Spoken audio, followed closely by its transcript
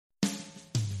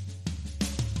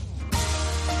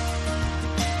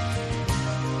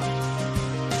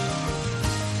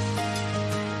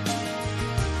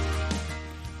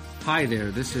Hi there,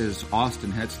 this is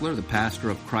Austin Hetsler, the pastor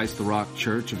of Christ the Rock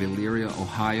Church of Elyria,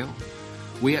 Ohio.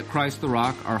 We at Christ the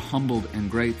Rock are humbled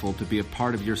and grateful to be a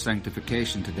part of your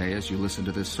sanctification today as you listen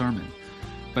to this sermon.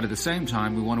 But at the same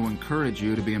time, we want to encourage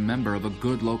you to be a member of a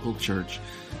good local church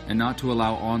and not to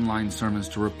allow online sermons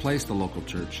to replace the local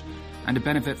church, and to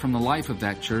benefit from the life of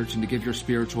that church and to give your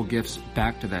spiritual gifts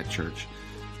back to that church.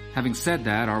 Having said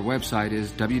that, our website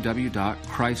is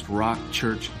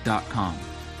www.christrockchurch.com.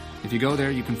 If you go there,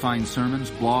 you can find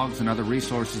sermons, blogs, and other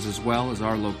resources as well as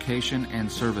our location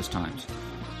and service times.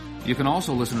 You can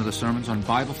also listen to the sermons on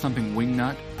Bible Thumping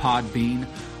Wingnut, Podbean,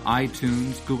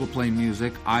 iTunes, Google Play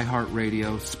Music,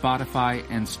 iHeartRadio, Spotify,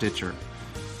 and Stitcher.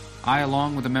 I,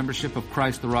 along with the membership of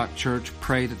Christ the Rock Church,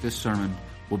 pray that this sermon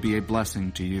will be a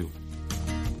blessing to you.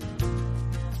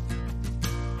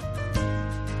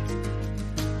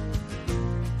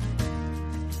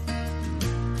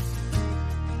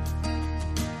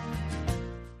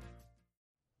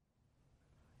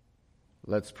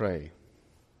 Let's pray.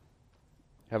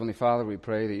 Heavenly Father, we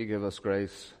pray that you give us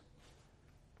grace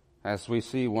as we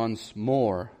see once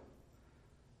more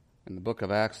in the book of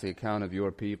Acts the account of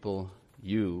your people,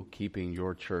 you keeping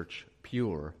your church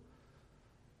pure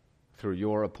through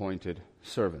your appointed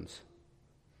servants.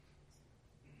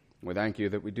 We thank you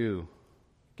that we do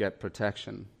get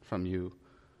protection from you,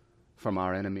 from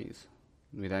our enemies.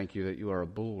 We thank you that you are a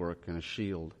bulwark and a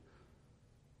shield,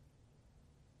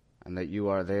 and that you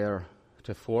are there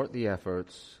to thwart the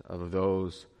efforts of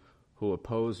those who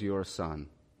oppose your Son,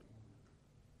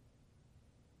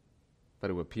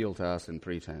 but who appeal to us in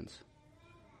pretense.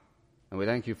 And we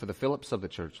thank you for the Philips of the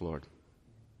church, Lord.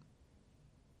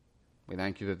 We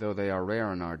thank you that though they are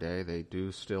rare in our day, they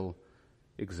do still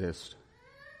exist.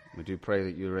 We do pray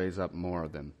that you raise up more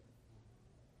of them.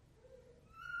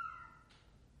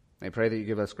 I pray that you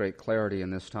give us great clarity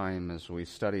in this time as we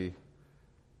study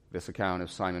this account of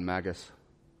Simon Magus.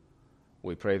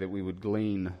 We pray that we would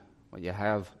glean what you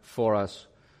have for us.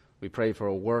 We pray for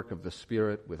a work of the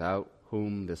Spirit without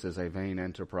whom this is a vain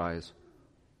enterprise.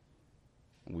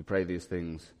 And we pray these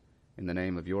things in the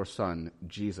name of your Son,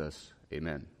 Jesus.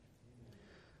 Amen.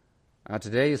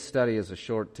 Today's study is a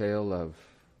short tale of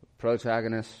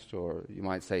protagonist, or you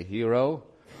might say hero,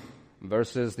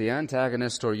 versus the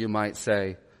antagonist, or you might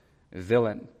say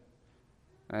villain.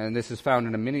 And this is found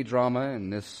in a mini-drama,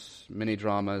 and this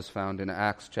mini-drama is found in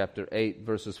Acts chapter 8,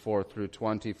 verses 4 through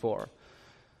 24.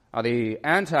 The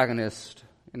antagonist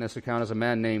in this account is a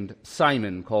man named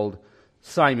Simon, called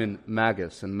Simon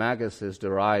Magus. And Magus is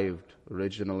derived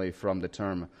originally from the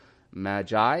term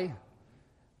Magi.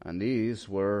 And these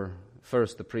were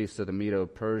first the priests of the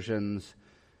Medo-Persians,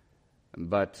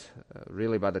 but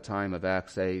really by the time of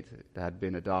Acts 8, it had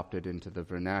been adopted into the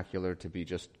vernacular to be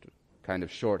just kind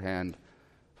of shorthand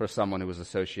for someone who was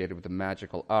associated with the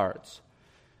magical arts.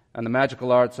 And the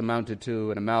magical arts amounted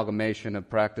to an amalgamation of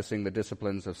practicing the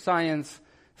disciplines of science,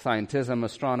 scientism,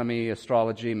 astronomy,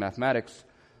 astrology, mathematics,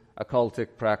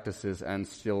 occultic practices, and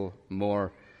still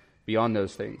more beyond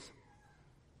those things.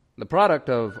 The product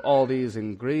of all these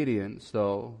ingredients,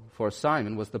 though, for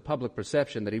Simon was the public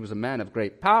perception that he was a man of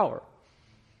great power.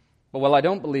 But while I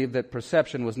don't believe that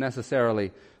perception was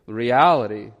necessarily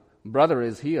reality, brother,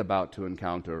 is he about to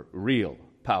encounter real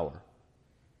power.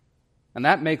 And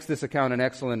that makes this account an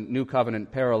excellent New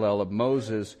Covenant parallel of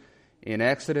Moses in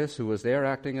Exodus, who was there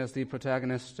acting as the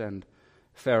protagonist, and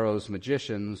Pharaoh's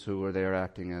magicians, who were there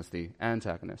acting as the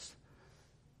antagonists.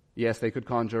 Yes, they could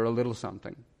conjure a little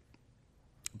something,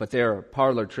 but their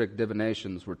parlor trick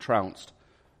divinations were trounced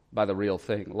by the real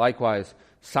thing. Likewise,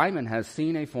 Simon has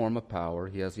seen a form of power.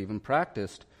 He has even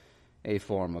practiced a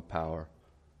form of power,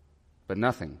 but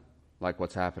nothing like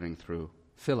what's happening through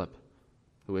Philip,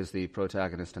 who is the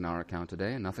protagonist in our account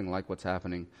today, and nothing like what's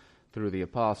happening through the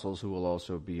apostles, who will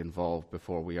also be involved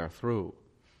before we are through.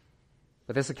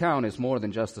 But this account is more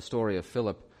than just the story of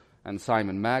Philip and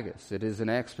Simon Magus. It is an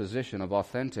exposition of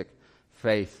authentic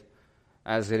faith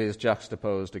as it is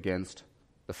juxtaposed against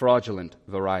the fraudulent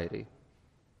variety.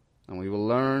 And we will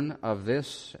learn of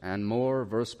this and more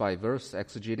verse by verse,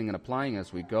 exegeting and applying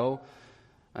as we go.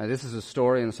 This is a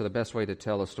story, and so the best way to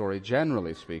tell a story,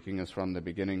 generally speaking, is from the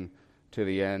beginning to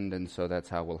the end, and so that's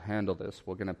how we'll handle this.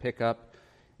 We're going to pick up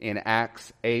in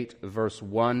Acts 8, verse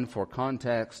 1 for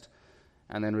context,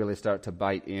 and then really start to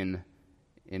bite in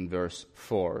verse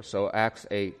 4. So Acts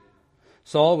 8.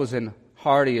 Saul was in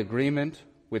hearty agreement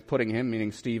with putting him,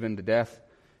 meaning Stephen, to death,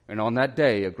 and on that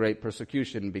day a great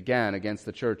persecution began against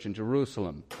the church in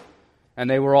Jerusalem. And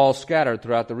they were all scattered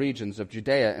throughout the regions of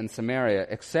Judea and Samaria,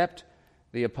 except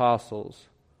the apostles.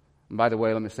 And by the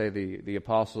way, let me say the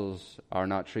apostles are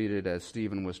not treated as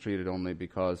Stephen was treated only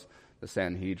because the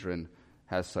Sanhedrin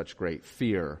has such great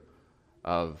fear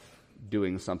of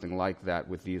doing something like that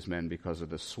with these men because of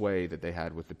the sway that they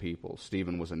had with the people.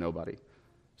 Stephen was a nobody,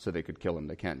 so they could kill him.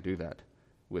 They can't do that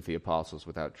with the apostles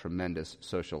without tremendous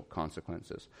social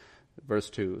consequences. Verse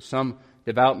 2, some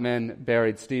devout men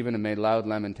buried Stephen and made loud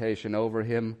lamentation over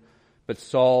him, but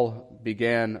Saul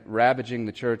began ravaging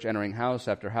the church, entering house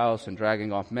after house and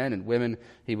dragging off men and women.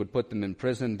 He would put them in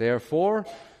prison. Therefore,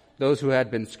 those who had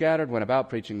been scattered went about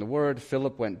preaching the word.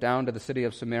 Philip went down to the city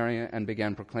of Samaria and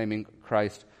began proclaiming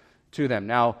Christ to them.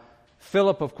 Now,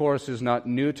 Philip, of course, is not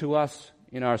new to us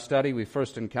in our study. We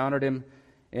first encountered him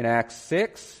in Acts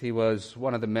 6. He was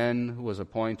one of the men who was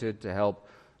appointed to help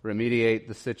remediate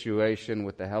the situation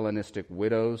with the Hellenistic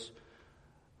widows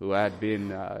who had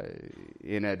been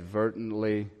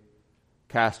inadvertently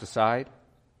cast aside.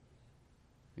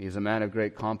 He's a man of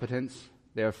great competence,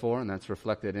 therefore, and that's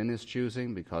reflected in his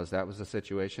choosing, because that was a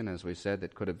situation, as we said,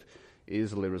 that could have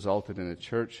easily resulted in a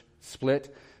church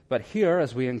split. But here,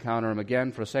 as we encounter him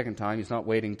again for a second time, he's not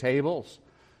waiting tables.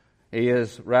 He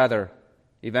is rather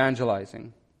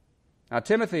evangelizing. Now,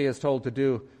 Timothy is told to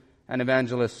do an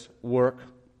evangelist's work.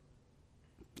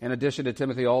 In addition to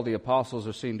Timothy, all the apostles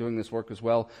are seen doing this work as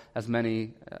well, as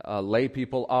many lay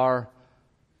people are,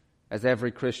 as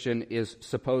every Christian is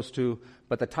supposed to.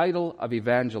 But the title of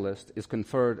evangelist is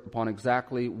conferred upon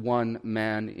exactly one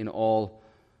man in all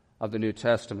of the New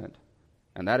Testament,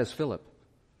 and that is Philip.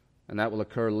 And that will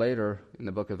occur later in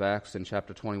the book of Acts in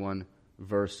chapter 21,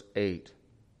 verse 8.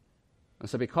 And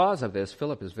so because of this,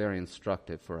 Philip is very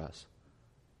instructive for us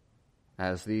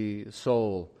as the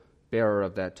sole bearer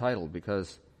of that title,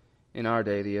 because in our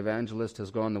day, the evangelist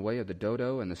has gone the way of the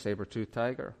dodo and the saber-toothed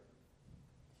tiger,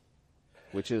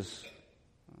 which is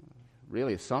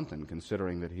really something,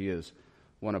 considering that he is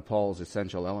one of Paul's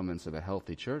essential elements of a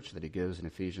healthy church that he gives in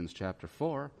Ephesians chapter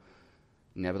 4.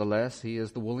 Nevertheless, he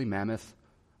is the woolly mammoth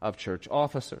of church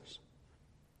officers,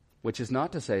 which is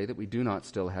not to say that we do not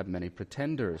still have many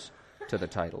pretenders to the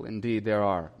title. Indeed, there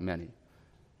are many.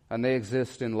 And they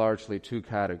exist in largely two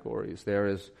categories. There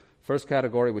is first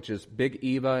category, which is Big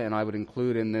Eva, and I would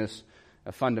include in this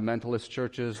fundamentalist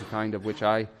churches, the kind of which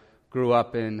I grew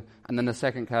up in. And then the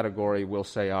second category, we'll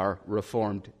say, are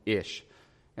Reformed-ish.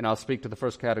 And I'll speak to the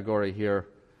first category here,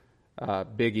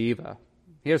 Big Eva.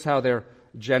 Here's how they're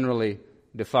generally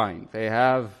defined. They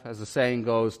have, as the saying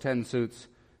goes, 10 suits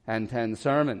and 10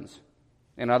 sermons.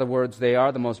 In other words, they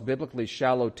are the most biblically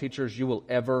shallow teachers you will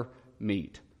ever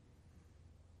meet.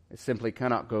 They simply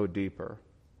cannot go deeper.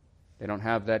 They don't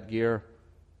have that gear.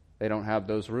 They don't have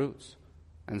those roots.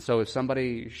 And so if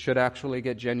somebody should actually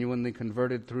get genuinely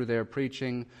converted through their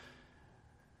preaching,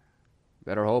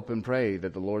 better hope and pray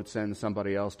that the Lord sends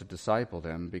somebody else to disciple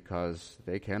them, because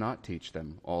they cannot teach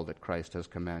them all that Christ has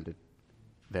commanded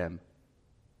them.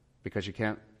 Because you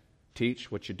can't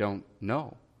teach what you don't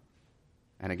know.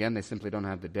 And again, they simply don't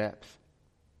have the depth.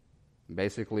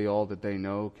 Basically, all that they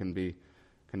know can be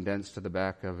condensed to the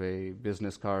back of a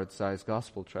business card-sized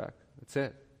gospel tract. That's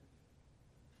it.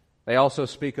 They also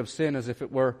speak of sin as if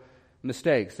it were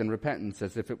mistakes, and repentance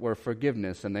as if it were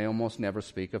forgiveness, and they almost never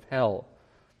speak of hell.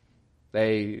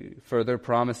 They further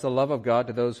promise the love of God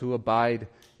to those who abide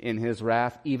in His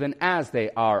wrath, even as they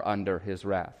are under His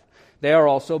wrath. They are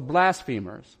also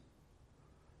blasphemers,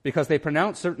 because they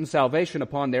pronounce certain salvation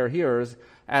upon their hearers,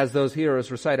 as those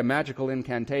hearers recite a magical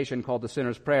incantation called the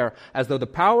sinner's prayer, as though the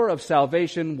power of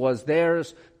salvation was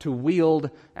theirs to wield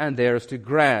and theirs to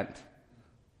grant.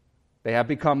 They have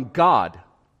become God.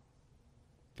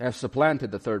 They have supplanted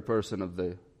the third person of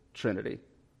the Trinity.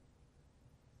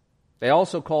 They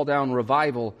also call down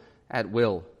revival at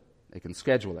will. They can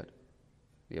schedule it.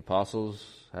 The apostles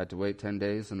had to wait 10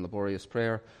 days in laborious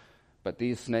prayer, but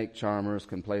these snake charmers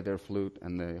can play their flute,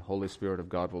 and the Holy Spirit of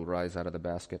God will rise out of the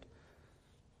basket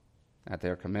at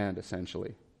their command,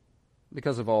 essentially.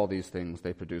 Because of all these things,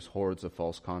 they produce hordes of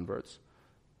false converts.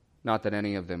 Not that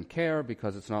any of them care,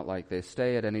 because it's not like they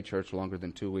stay at any church longer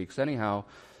than 2 weeks anyhow,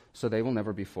 so they will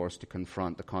never be forced to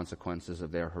confront the consequences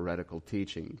of their heretical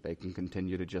teaching. They can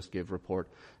continue to just give report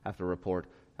after report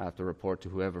after report to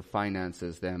whoever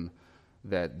finances them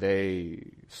that they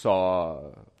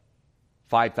saw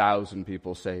 5,000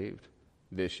 people saved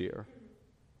this year,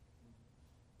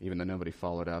 even though nobody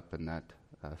followed up, and that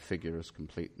figure is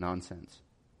complete nonsense.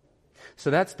 So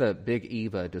that's the Big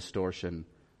Eva distortion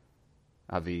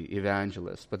of the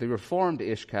evangelist. But the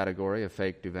Reformed-ish category of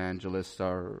faked evangelists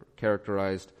are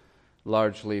characterized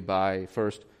largely by,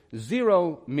 first,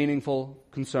 zero meaningful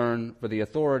concern for the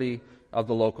authority of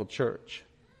the local church.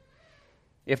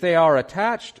 If they are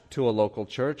attached to a local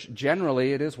church,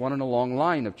 generally it is one in a long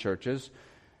line of churches,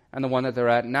 and the one that they're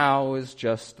at now is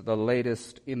just the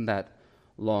latest in that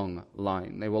long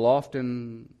line. They will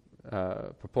often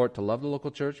purport to love the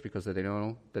local church because they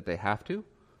know that they have to,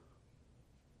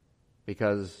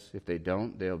 because if they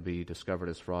don't, they'll be discovered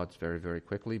as frauds very, very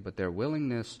quickly. But their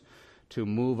willingness to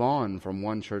move on from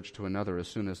one church to another as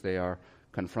soon as they are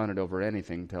confronted over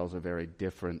anything tells a very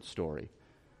different story.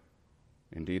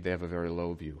 Indeed, they have a very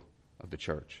low view of the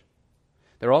church.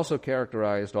 They're also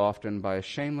characterized often by a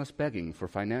shameless begging for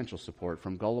financial support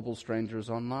from gullible strangers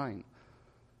online.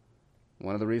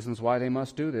 One of the reasons why they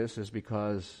must do this is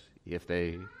because if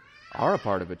they are a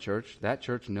part of a church, that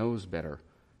church knows better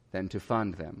than to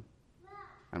fund them.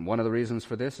 And one of the reasons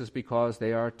for this is because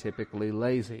they are typically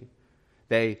lazy.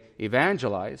 They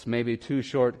evangelize maybe 2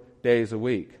 short days a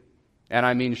week. And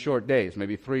I mean short days,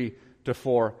 maybe 3 to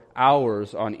 4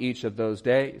 hours on each of those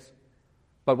days.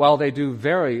 But while they do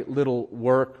very little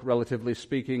work, relatively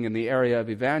speaking, in the area of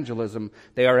evangelism,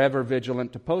 they are ever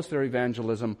vigilant to post their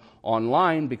evangelism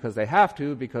online because they have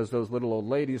to, because those little old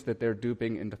ladies that they're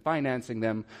duping into financing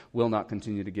them will not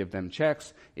continue to give them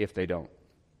checks if they don't.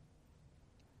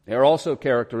 They are also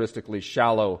characteristically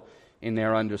shallow in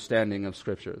their understanding of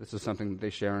Scripture. This is something that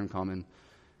they share in common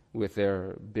with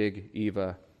their big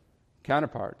Eva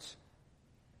counterparts.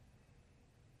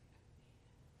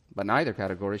 But neither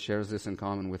category shares this in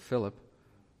common with Philip,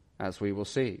 as we will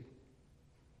see.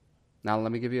 Now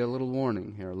let me give you a little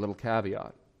warning here, a little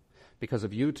caveat. Because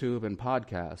of YouTube and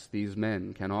podcasts, these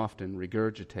men can often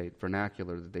regurgitate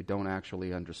vernacular that they don't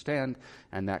actually understand,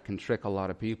 and that can trick a lot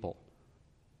of people.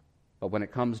 But when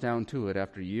it comes down to it,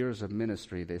 after years of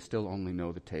ministry, they still only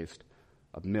know the taste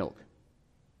of milk.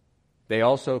 They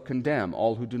also condemn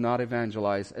all who do not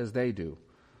evangelize as they do,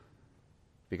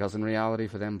 because in reality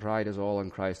for them pride is all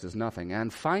and Christ is nothing.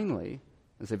 And finally,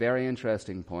 it's a very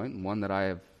interesting point, and one that I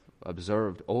have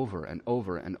observed over and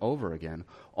over and over again,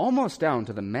 almost down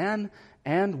to the man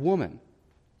and woman.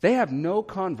 They have no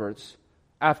converts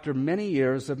after many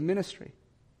years of ministry.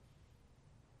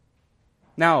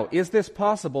 Now, is this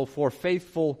possible for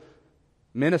faithful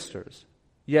ministers?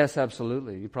 Yes,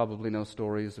 absolutely. You probably know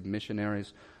stories of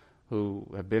missionaries who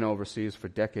have been overseas for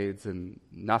decades and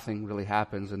nothing really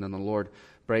happens, and then the Lord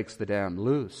breaks the dam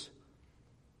loose.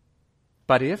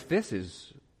 But if this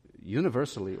is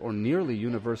universally or nearly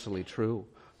universally true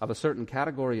of a certain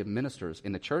category of ministers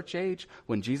in the church age,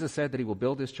 when Jesus said that he will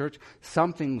build his church,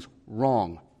 something's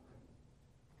wrong.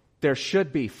 There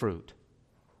should be fruit.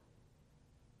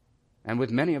 And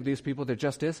with many of these people, there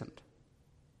just isn't.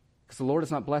 Because the Lord is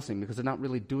not blessing, because they're not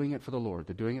really doing it for the Lord.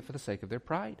 They're doing it for the sake of their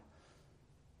pride.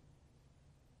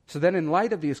 So then, in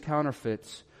light of these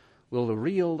counterfeits, will the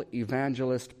real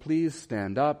evangelist please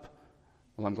stand up?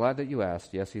 Well, I'm glad that you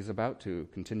asked. Yes, he's about to.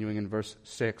 Continuing in verse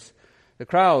 6. The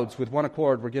crowds, with one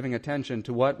accord, were giving attention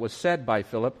to what was said by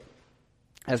Philip,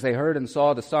 as they heard and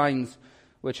saw the signs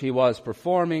which he was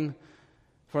performing.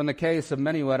 For in the case of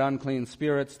many who had unclean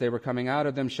spirits, they were coming out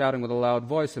of them, shouting with a loud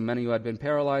voice, and many who had been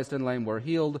paralyzed and lame were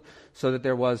healed, so that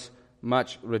there was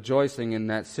much rejoicing in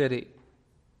that city.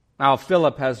 Now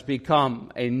Philip has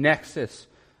become a nexus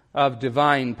of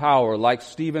divine power, like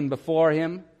Stephen before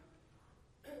him.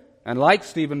 And like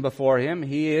Stephen before him,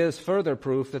 he is further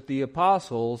proof that the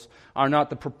apostles are not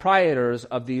the proprietors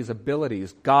of these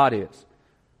abilities. God is.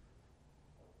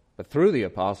 But through the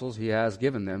apostles, he has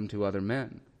given them to other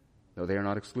men, though they are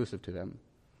not exclusive to them.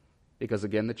 Because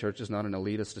again, the church is not an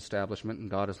elitist establishment,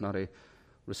 and God is not a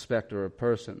respecter of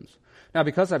persons. Now,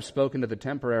 because I've spoken to the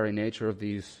temporary nature of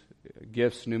these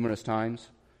gifts numerous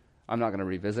times, I'm not going to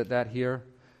revisit that here.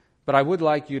 But I would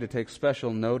like you to take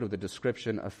special note of the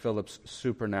description of Philip's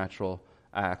supernatural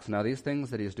acts. Now, these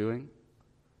things that he's doing,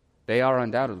 they are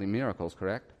undoubtedly miracles,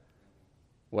 correct?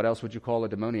 What else would you call a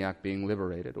demoniac being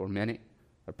liberated, or many?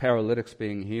 Or paralytics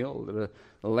being healed, or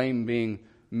the lame being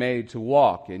made to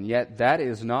walk? And yet that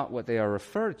is not what they are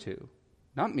referred to.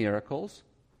 Not miracles.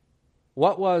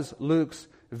 What was Luke's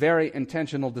very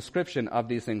intentional description of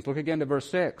these things? Look again to verse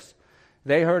 6.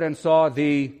 They heard and saw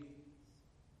the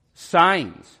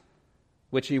signs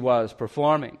which he was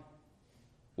performing.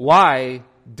 Why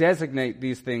designate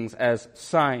these things as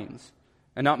signs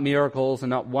and not miracles and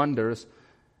not wonders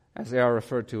as they are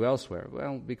referred to elsewhere?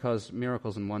 Well, because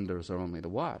miracles and wonders are only the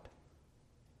what.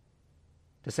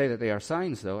 To say that they are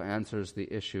signs, though, answers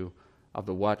the issue of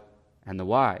the what and the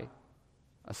why.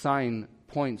 A sign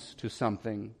points to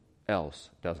something else,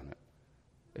 doesn't it?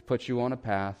 It puts you on a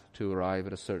path to arrive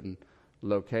at a certain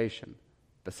location.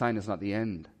 The sign is not the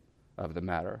end of the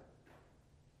matter.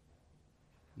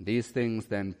 These things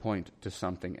then point to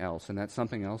something else, and that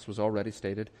something else was already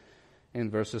stated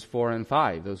in verses 4 and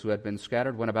 5. Those who had been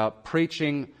scattered went about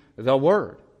preaching the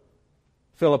word.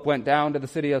 Philip went down to the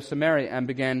city of Samaria and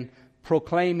began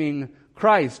proclaiming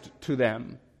Christ to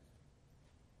them.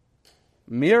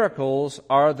 Miracles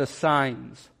are the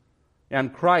signs,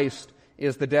 and Christ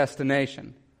is the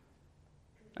destination.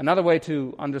 Another way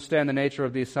to understand the nature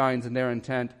of these signs and their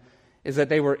intent is that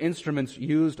they were instruments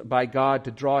used by God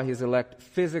to draw His elect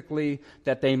physically,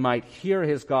 that they might hear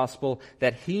His gospel,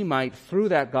 that He might, through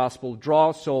that gospel,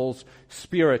 draw souls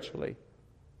spiritually.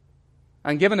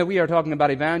 And given that we are talking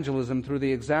about evangelism through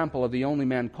the example of the only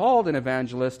man called an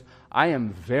evangelist, I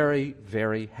am very,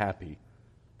 very happy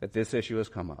that this issue has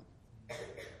come up.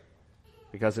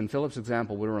 Because in Philip's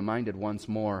example, we're reminded once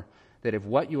more that if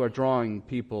what you are drawing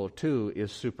people to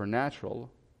is supernatural,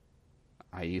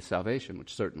 i.e. salvation,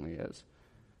 which certainly is,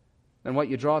 then what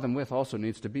you draw them with also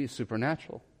needs to be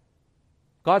supernatural.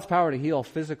 God's power to heal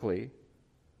physically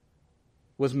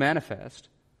was manifest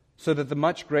so that the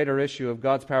much greater issue of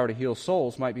God's power to heal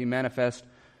souls might be manifest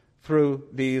through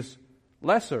these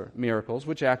lesser miracles,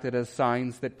 which acted as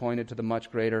signs that pointed to the much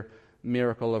greater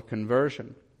miracle of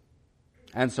conversion.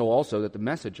 And so also that the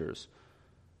messengers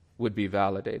would be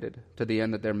validated, to the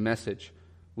end that their message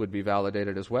would be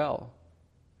validated as well.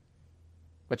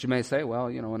 But you may say, well,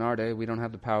 in our day we don't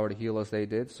have the power to heal as they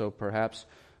did, so perhaps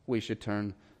we should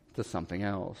turn to something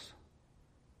else.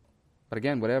 But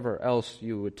again, whatever else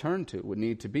you would turn to would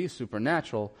need to be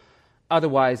supernatural.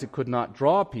 Otherwise, it could not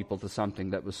draw people to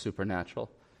something that was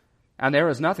supernatural. And there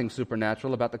is nothing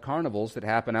supernatural about the carnivals that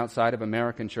happen outside of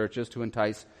American churches to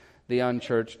entice the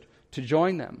unchurched to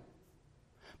join them.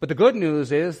 But the good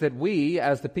news is that we,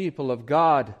 as the people of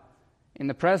God in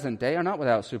the present day, are not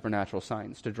without supernatural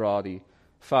signs to draw the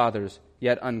Father's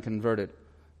yet unconverted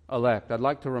elect. I'd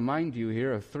like to remind you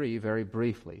here of three very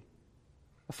briefly.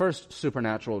 The first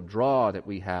supernatural draw that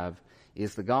we have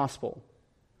is the gospel.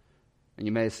 And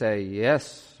you may say,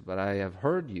 yes, but I have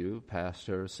heard you,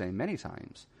 Pastor, say many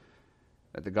times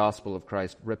that the gospel of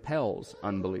Christ repels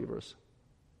unbelievers.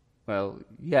 Well,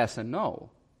 yes and no.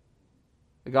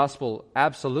 The gospel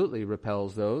absolutely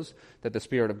repels those that the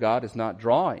Spirit of God is not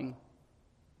drawing.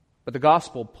 But the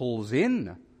gospel pulls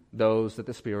in those that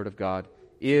the Spirit of God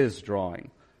is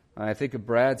drawing. I think of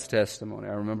Brad's testimony.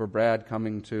 I remember Brad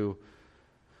coming to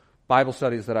Bible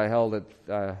studies that I held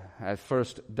at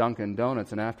first Dunkin'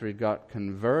 Donuts, and after he got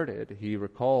converted, he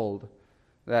recalled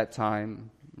that time,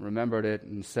 remembered it,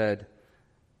 and said,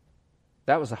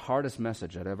 that was the hardest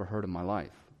message I'd ever heard in my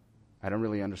life. I don't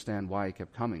really understand why he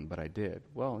kept coming, but I did.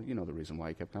 Well, you know the reason why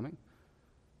he kept coming.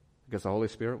 Because the Holy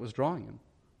Spirit was drawing him.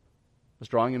 Was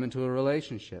drawing him into a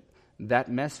relationship.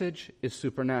 That message is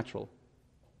supernatural.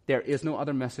 There is no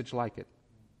other message like it.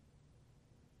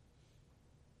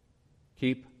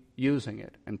 Keep using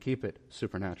it and keep it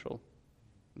supernatural.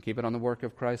 And keep it on the work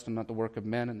of Christ and not the work of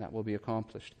men, and that will be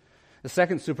accomplished. The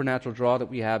second supernatural draw that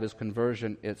we have is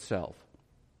conversion itself.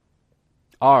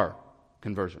 Our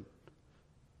conversion.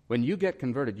 When you get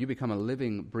converted, you become a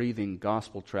living, breathing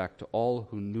gospel tract to all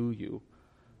who knew you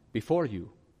before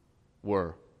you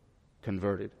were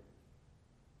converted.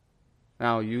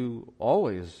 Now, you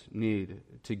always need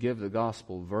to give the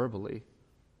gospel verbally,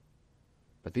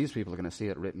 but these people are going to see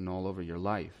it written all over your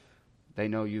life. They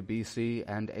know you BC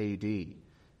and AD.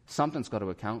 Something's got to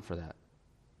account for that,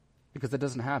 because it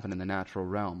doesn't happen in the natural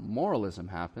realm. Moralism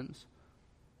happens,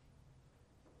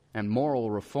 and moral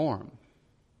reform.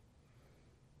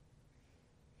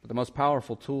 But the most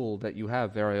powerful tool that you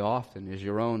have very often is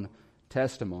your own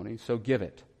testimony, so give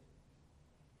it.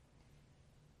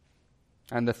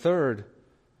 And the third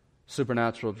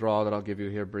supernatural draw that I'll give you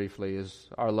here briefly is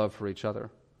our love for each other.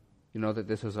 You know that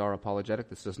this is our apologetic.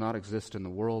 This does not exist in the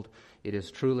world. It is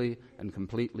truly and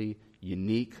completely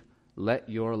unique. Let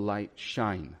your light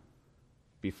shine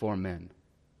before men.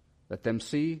 Let them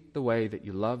see the way that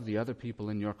you love the other people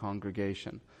in your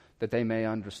congregation, that they may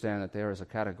understand that there is a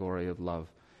category of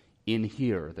love in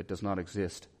here that does not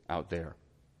exist out there.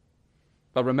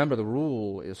 But remember, the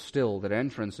rule is still that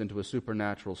entrance into a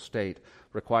supernatural state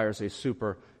requires a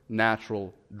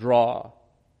supernatural draw,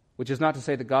 which is not to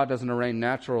say that God doesn't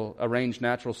arrange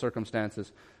natural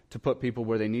circumstances to put people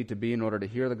where they need to be in order to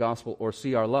hear the gospel or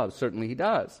see our love. Certainly He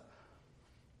does.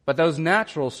 But those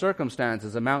natural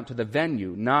circumstances amount to the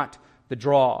venue, not the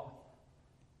draw.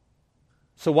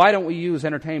 So why don't we use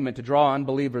entertainment to draw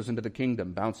unbelievers into the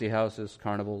kingdom? Bouncy houses,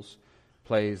 carnivals,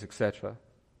 plays, etc.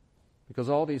 Because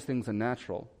all these things are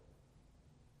natural.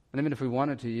 And even if we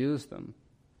wanted to use them,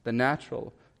 the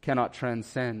natural cannot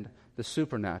transcend the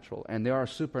supernatural. And there are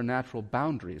supernatural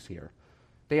boundaries here.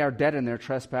 They are dead in their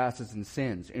trespasses and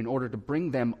sins. In order to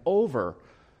bring them over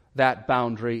that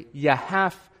boundary, you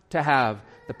have to have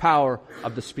the power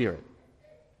of the Spirit.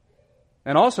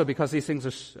 And also because these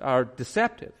things are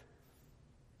deceptive.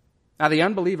 Now, the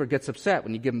unbeliever gets upset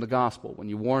when you give them the gospel, when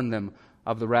you warn them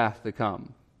of the wrath to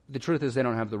come. The truth is they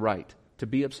don't have the right to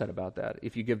be upset about that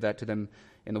if you give that to them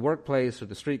in the workplace or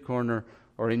the street corner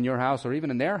or in your house or even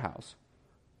in their house.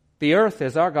 The earth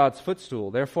is our God's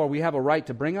footstool. Therefore, we have a right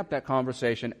to bring up that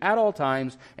conversation at all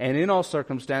times and in all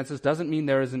circumstances. Doesn't mean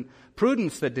there isn't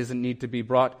prudence that doesn't need to be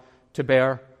brought to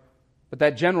bear, but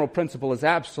that general principle is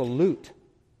absolute.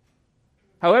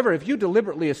 However, if you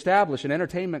deliberately establish an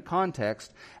entertainment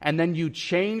context and then you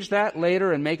change that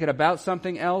later and make it about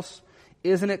something else,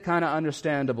 isn't it kind of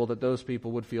understandable that those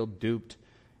people would feel duped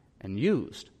and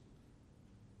used?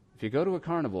 If you go to a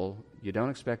carnival, you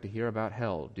don't expect to hear about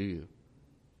hell, do you?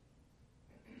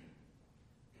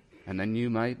 And then you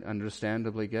might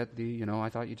understandably get I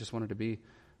thought you just wanted to be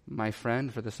my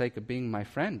friend for the sake of being my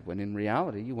friend, when in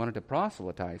reality you wanted to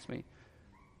proselytize me.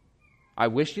 I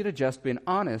wish you'd have just been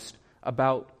honest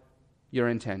about your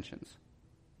intentions.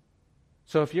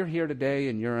 So if you're here today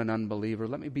and you're an unbeliever,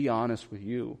 let me be honest with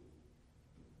you.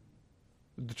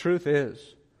 The truth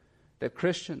is that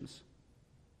Christians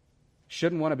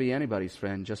shouldn't want to be anybody's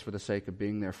friend just for the sake of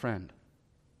being their friend.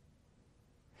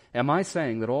 Am I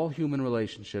saying that all human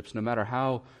relationships, no matter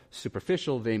how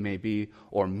superficial they may be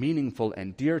or meaningful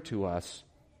and dear to us,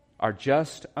 are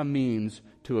just a means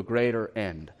to a greater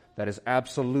end? That is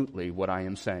absolutely what I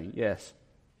am saying, yes.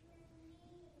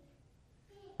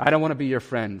 I don't want to be your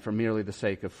friend for merely the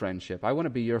sake of friendship. I want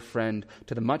to be your friend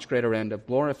to the much greater end of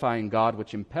glorifying God,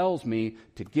 which impels me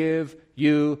to give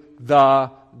you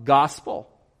the gospel.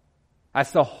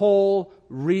 That's the whole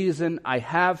reason I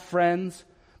have friends.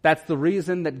 That's the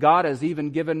reason that God has even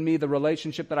given me the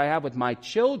relationship that I have with my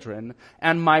children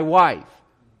and my wife.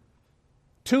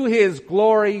 To His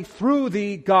glory through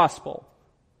the gospel.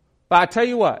 But I tell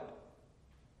you what,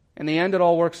 in the end it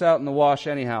all works out in the wash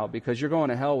anyhow, because you're going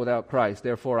to hell without Christ.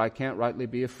 Therefore, I can't rightly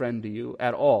be a friend to you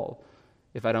at all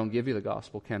if I don't give you the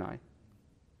gospel, can I?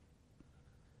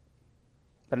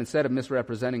 But instead of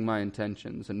misrepresenting my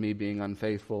intentions and me being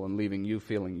unfaithful and leaving you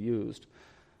feeling used,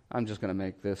 I'm just going to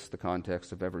make this the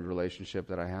context of every relationship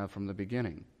that I have from the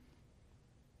beginning.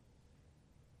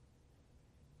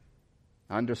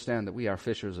 Understand that we are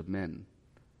fishers of men.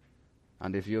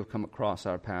 And if you have come across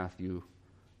our path, you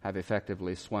have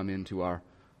effectively swum into our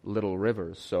little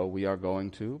rivers. So we are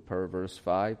going to, per verse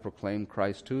 5, proclaim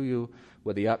Christ to you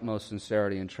with the utmost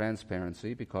sincerity and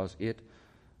transparency, because it,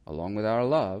 along with our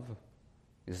love,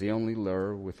 is the only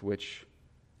lure with which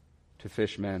to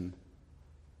fish men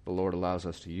the Lord allows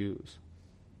us to use.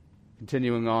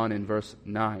 Continuing on in verse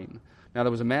 9. Now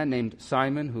there was a man named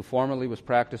Simon who formerly was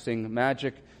practicing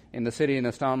magic in the city and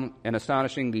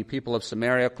astonishing the people of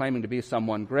Samaria, claiming to be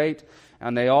someone great.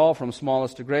 And they all, from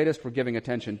smallest to greatest, were giving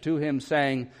attention to him,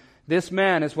 saying, "This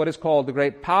man is what is called the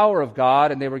great power of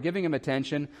God." And they were giving him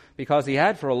attention because he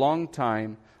had for a long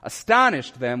time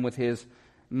astonished them with his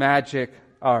magic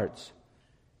arts.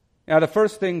 Now, the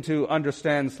first thing to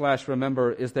understand /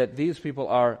 remember is that these people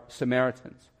are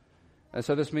Samaritans. And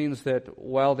so this means that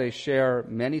while they share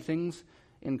many things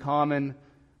in common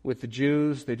with the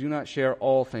Jews, they do not share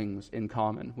all things in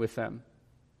common with them.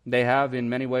 They have, in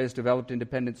many ways, developed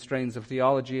independent strains of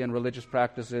theology and religious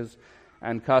practices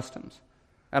and customs.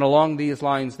 And along these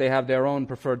lines, they have their own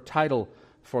preferred title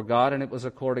for God, and it was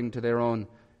according to their own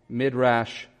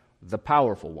midrash, the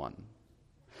powerful one.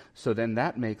 So then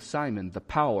that makes Simon the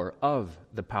power of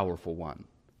the powerful one.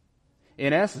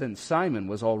 In essence, Simon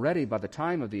was already, by the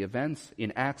time of the events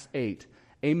in Acts 8,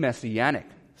 a messianic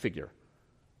figure.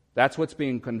 That's what's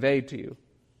being conveyed to you.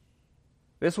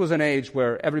 This was an age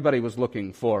where everybody was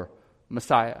looking for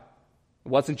Messiah. It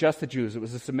wasn't just the Jews, it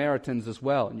was the Samaritans as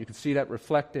well. And you can see that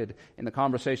reflected in the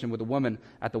conversation with the woman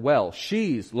at the well.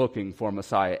 She's looking for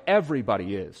Messiah.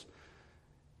 Everybody is.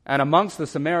 And amongst the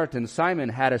Samaritans, Simon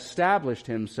had established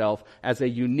himself as a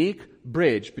unique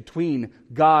bridge between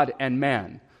God and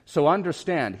man. So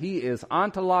understand, he is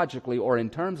ontologically, or in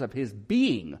terms of his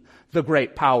being, the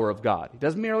great power of God. He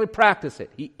doesn't merely practice it,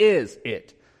 he is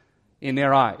it in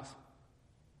their eyes.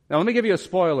 Now let me give you a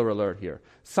spoiler alert here.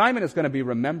 Simon is going to be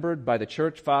remembered by the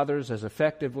church fathers as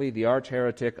effectively the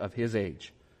arch-heretic of his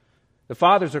age. The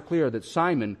fathers are clear that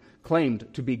Simon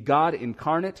claimed to be God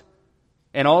incarnate,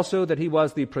 and also that he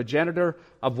was the progenitor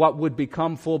of what would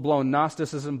become full-blown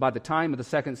Gnosticism by the time of the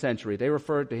 2nd century. They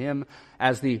referred to him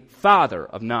as the father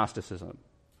of Gnosticism.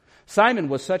 Simon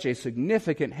was such a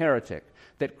significant heretic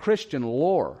that Christian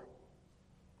lore,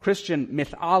 Christian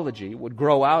mythology would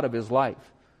grow out of his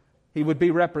life. He would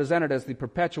be represented as the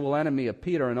perpetual enemy of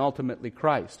Peter and ultimately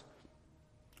Christ.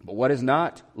 But what is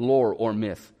not lore or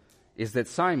myth is that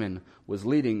Simon was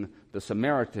leading the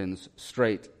Samaritans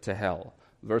straight to hell.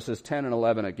 Verses 10 and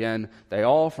 11 again, they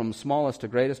all from smallest to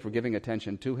greatest were giving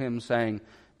attention to him, saying,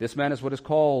 "This man is what is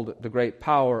called the great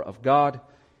power of God."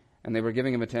 And they were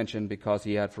giving him attention because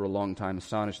he had for a long time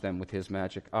astonished them with his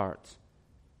magic arts.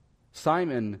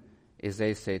 Simon is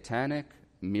a satanic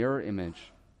mirror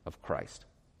image of Christ.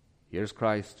 Here's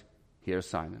Christ, here's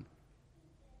Simon.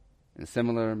 In a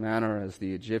similar manner as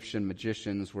the Egyptian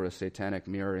magicians were a satanic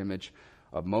mirror image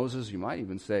of Moses, you might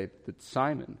even say that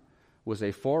Simon was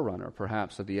a forerunner,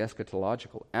 perhaps, of the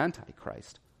eschatological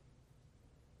Antichrist,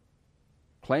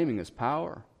 claiming his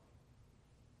power,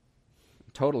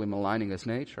 totally maligning his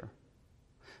nature.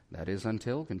 That is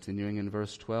until, continuing in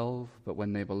verse 12, but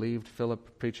when they believed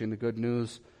Philip preaching the good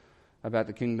news about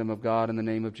the kingdom of God in the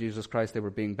name of Jesus Christ, they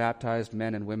were being baptized,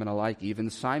 men and women alike. Even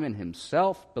Simon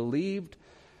himself believed,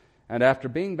 and after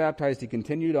being baptized, he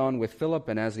continued on with Philip,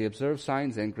 and as he observed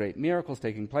signs and great miracles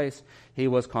taking place, he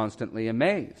was constantly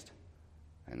amazed.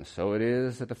 And so it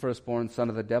is that the firstborn son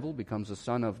of the devil becomes a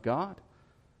son of God.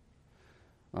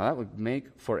 Well, that would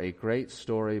make for a great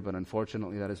story, but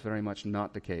unfortunately that is very much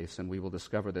not the case, and we will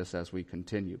discover this as we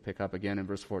continue. Pick up again in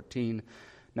verse 14.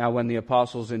 Now when the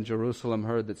apostles in Jerusalem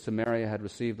heard that Samaria had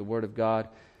received the word of God,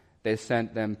 they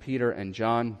sent them Peter and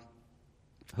John,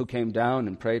 who came down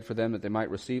and prayed for them that they might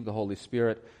receive the Holy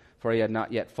Spirit, for he had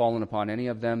not yet fallen upon any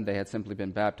of them. They had simply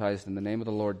been baptized in the name of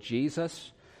the Lord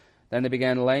Jesus. Then they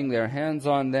began laying their hands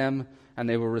on them, and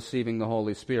they were receiving the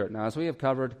Holy Spirit. Now, as we have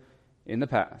covered in the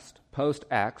past,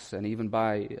 post-Acts, and even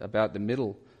by about the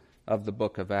middle of the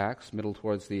book of Acts, middle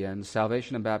towards the end,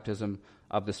 salvation and baptism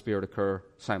of the Spirit occur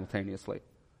simultaneously.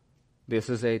 This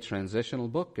is a transitional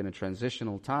book in a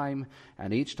transitional time,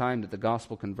 and each time that the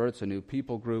gospel converts a new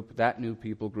people group, that new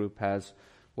people group has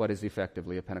what is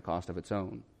effectively a Pentecost of its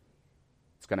own.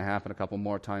 It's going to happen a couple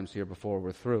more times here before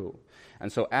we're through.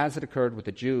 And so as it occurred with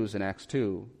the Jews in Acts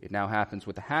 2, it now happens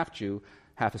with the half-Jew,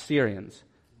 half-Assyrians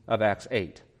of Acts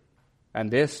 8.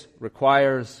 And this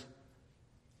requires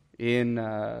in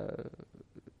the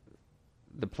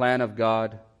plan of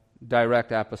God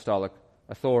direct apostolic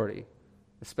authority,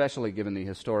 especially given the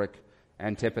historic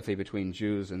antipathy between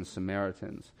Jews and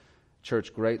Samaritans.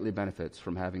 Church greatly benefits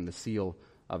from having the seal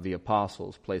of the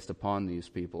apostles placed upon these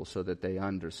people so that they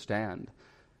understand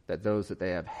that those that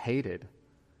they have hated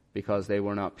because they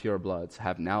were not purebloods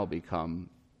have now become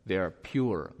their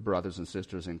pure brothers and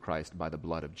sisters in Christ by the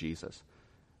blood of Jesus.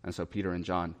 And so Peter and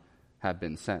John have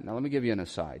been sent. Now let me give you an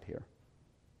aside here.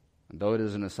 And though it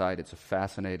is an aside, it's a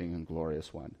fascinating and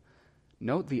glorious one.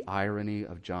 Note the irony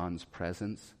of John's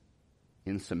presence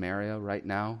in Samaria right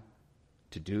now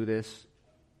to do this.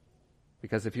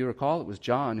 Because if you recall, it was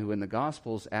John who in the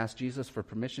Gospels asked Jesus for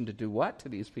permission to do what to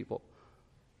these people?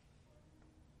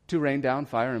 To rain down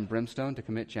fire and brimstone to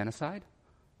commit genocide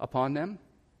upon them?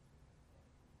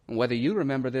 And whether you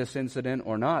remember this incident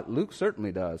or not, Luke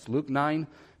certainly does. Luke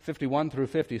 9:51 through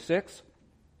 56.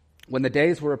 When the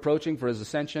days were approaching for his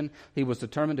ascension, he was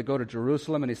determined to go to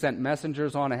Jerusalem, and he sent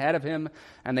messengers on ahead of him,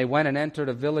 and they went and entered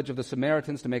a village of the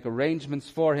Samaritans to make arrangements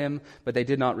for him, but they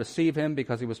did not receive him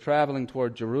because he was traveling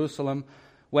toward Jerusalem.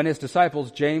 When his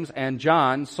disciples James and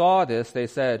John saw this, they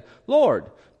said,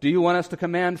 "Lord, do you want us to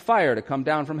command fire to come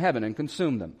down from heaven and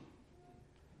consume them?"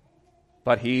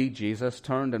 But he, Jesus,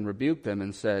 turned and rebuked them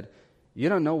and said, "You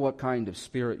don't know what kind of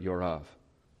spirit you're of.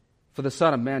 For the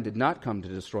Son of Man did not come to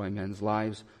destroy men's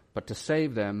lives, but to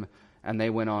save them." And they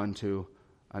went on to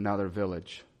another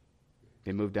village.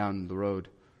 They moved down the road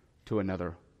to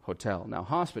another hotel. Now,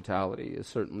 hospitality is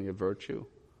certainly a virtue,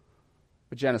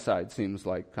 but genocide seems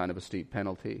like kind of a steep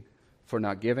penalty for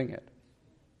not giving it.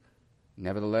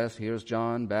 Nevertheless, here's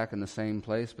John back in the same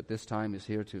place, but this time he's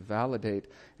here to validate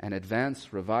and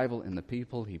advance revival in the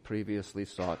people he previously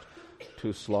sought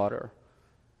to slaughter.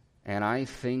 And I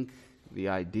think the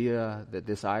idea that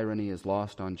this irony is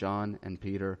lost on John and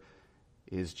Peter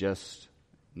is just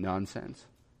nonsense.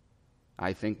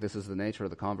 I think this is the nature of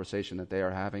the conversation that they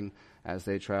are having as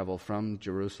they travel from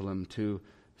Jerusalem to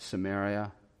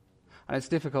Samaria. And it's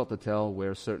difficult to tell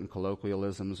where certain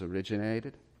colloquialisms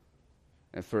originated.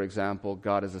 If, for example,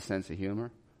 God has a sense of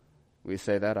humor, we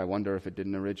say that. I wonder if it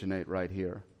didn't originate right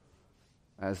here,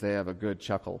 as they have a good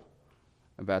chuckle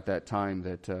about that time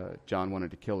that John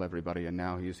wanted to kill everybody, and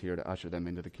now he's here to usher them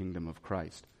into the kingdom of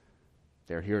Christ.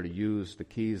 They're here to use the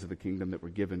keys of the kingdom that were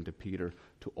given to Peter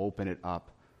to open it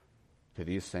up to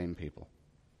these same people.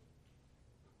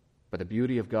 But the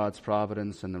beauty of God's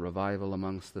providence and the revival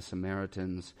amongst the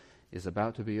Samaritans is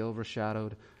about to be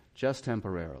overshadowed just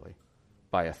temporarily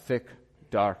by a thick,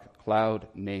 dark cloud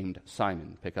named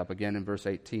Simon. Pick up again in verse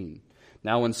 18.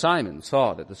 Now when Simon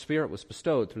saw that the Spirit was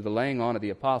bestowed through the laying on of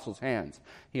the apostles' hands,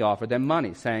 he offered them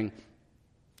money, saying,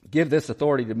 "Give this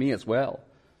authority to me as well,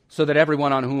 so that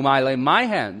everyone on whom I lay my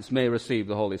hands may receive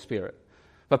the Holy Spirit."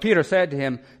 But Peter said to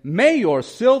him, "May your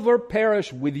silver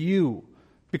perish with you,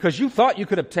 because you thought you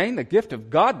could obtain the gift of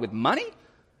God with money?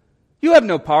 You have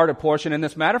no part or portion in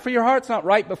this matter, for your heart's not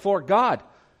right before God.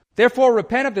 Therefore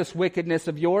repent of this wickedness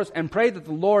of yours, and pray that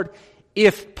the Lord,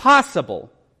 if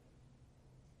possible,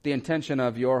 the intention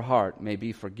of your heart may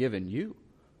be forgiven you.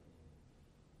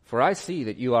 For I see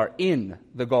that you are in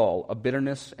the gall of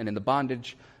bitterness and in the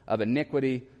bondage of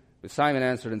iniquity." But Simon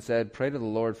answered and said, "Pray to the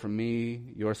Lord for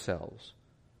me yourselves,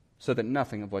 so that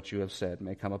nothing of what you have said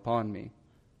may come upon me."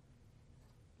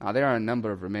 Now there are a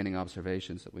number of remaining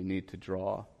observations that we need to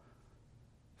draw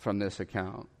from this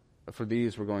account. But for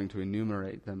these, we're going to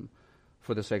enumerate them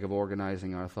for the sake of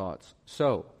organizing our thoughts.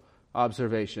 So,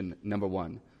 observation number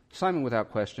 1. Simon,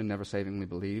 without question, never savingly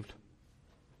believed.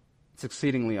 It's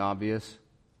exceedingly obvious.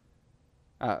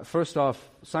 First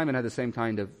off, Simon had the same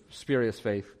kind of spurious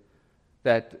faith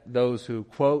that those who,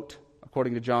 quote,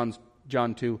 according to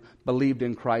John 2, believed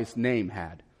in Christ's name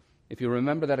had. If you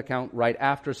remember that account, right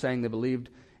after saying they believed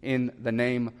in the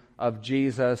name of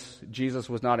Jesus, Jesus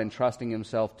was not entrusting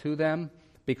himself to them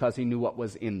because he knew what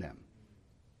was in them.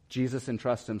 Jesus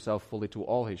entrusts himself fully to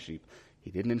all his sheep.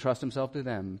 He didn't entrust himself to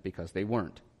them because they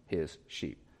weren't his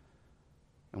sheep.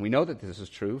 And we know that this is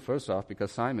true, first off,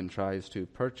 because Simon tries to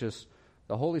purchase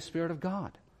the Holy Spirit of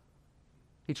God.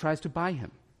 He tries to buy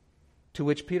him, to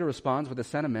which Peter responds with a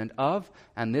sentiment of,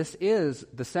 and this is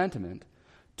the sentiment,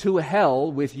 "To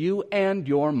hell with you and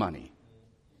your money.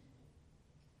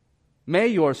 May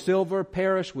your silver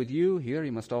perish with you." Here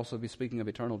he must also be speaking of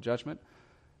eternal judgment,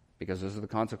 because those are the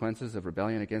consequences of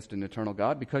rebellion against an eternal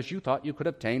God, because you thought you could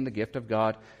obtain the gift of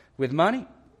God with money.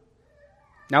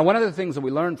 Now, one of the things that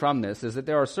we learn from this is that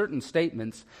there are certain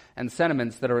statements and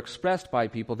sentiments that are expressed by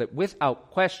people that without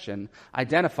question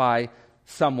identify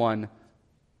someone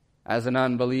as an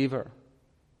unbeliever.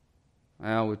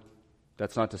 Now,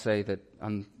 that's not to say that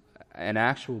an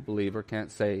actual believer can't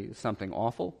say something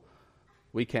awful.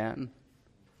 We can.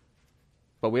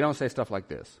 But we don't say stuff like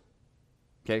this.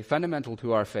 Okay, fundamental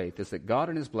to our faith is that God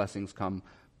and his blessings come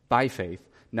by faith,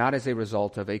 not as a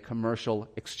result of a commercial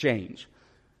exchange.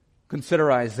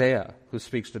 Consider Isaiah, who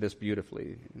speaks to this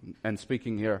beautifully. And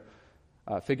speaking here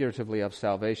figuratively of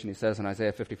salvation, he says in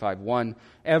Isaiah 55:1,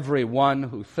 "Every one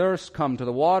who thirsts, come to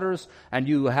the waters, and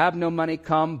you who have no money,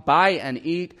 come, buy and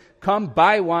eat. Come,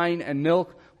 buy wine and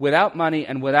milk without money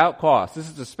and without cost."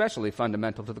 This is especially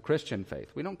fundamental to the Christian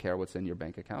faith. We don't care what's in your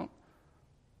bank account.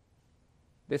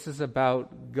 This is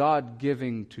about God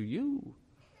giving to you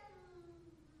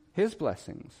his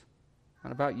blessings,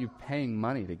 not about you paying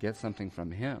money to get something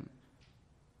from him.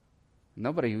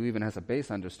 Nobody who even has a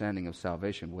base understanding of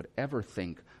salvation would ever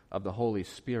think of the Holy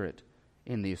Spirit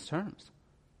in these terms.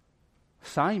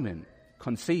 Simon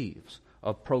conceives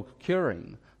of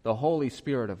procuring the Holy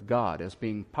Spirit of God as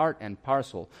being part and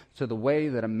parcel to the way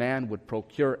that a man would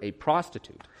procure a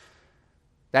prostitute.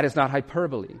 That is not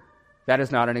hyperbole. That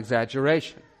is not an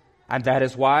exaggeration. And that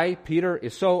is why Peter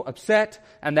is so upset,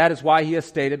 and that is why he has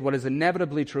stated what is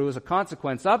inevitably true as a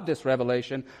consequence of this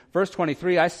revelation. Verse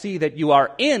 23, "I see that you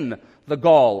are in the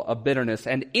gall of bitterness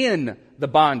and in the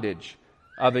bondage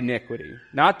of iniquity."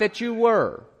 Not that you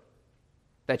were,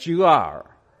 that you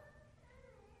are.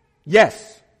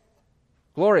 Yes,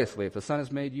 gloriously, if the Son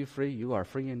has made you free, you are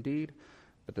free indeed.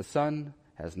 But the Son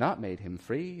has not made him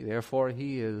free, therefore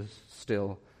he is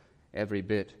still every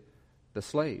bit the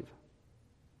slave.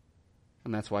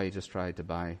 And that's why he just tried to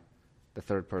buy the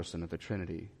third person of the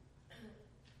Trinity.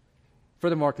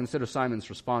 Furthermore, consider Simon's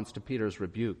response to Peter's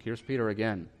rebuke. Here's Peter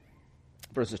again,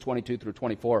 verses 22 through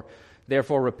 24.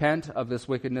 "Therefore repent of this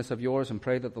wickedness of yours, and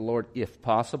pray that the Lord, if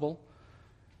possible,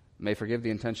 may forgive the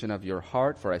intention of your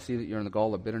heart, for I see that you're in the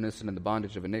gall of bitterness and in the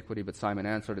bondage of iniquity." But Simon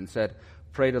answered and said,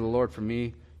 "Pray to the Lord for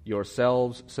me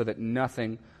yourselves, so that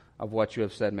nothing of what you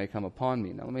have said may come upon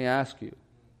me." Now let me ask you,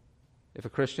 if a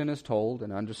Christian is told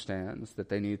and understands that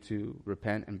they need to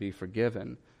repent and be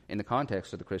forgiven in the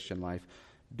context of the Christian life,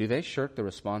 do they shirk the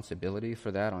responsibility for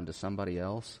that onto somebody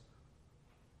else?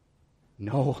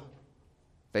 No,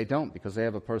 they don't, because they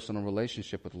have a personal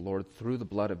relationship with the Lord through the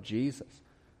blood of Jesus.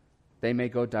 They may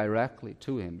go directly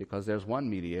to him because there's one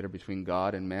mediator between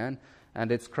God and man,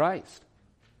 and it's Christ.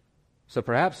 So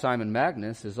perhaps Simon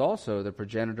Magus is also the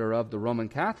progenitor of the Roman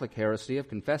Catholic heresy of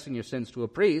confessing your sins to a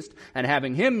priest and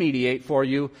having him mediate for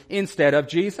you instead of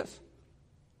Jesus.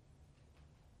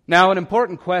 Now, an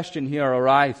important question here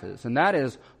arises, and that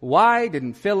is, why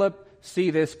didn't Philip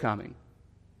see this coming?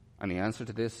 And the answer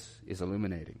to this is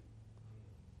illuminating.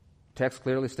 text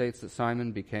clearly states that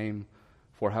Simon became,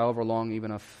 for however long, even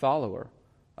a follower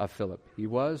of Philip. He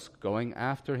was going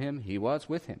after him. He was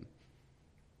with him.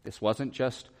 This wasn't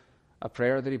just a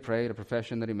prayer that he prayed, a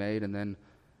profession that he made, and then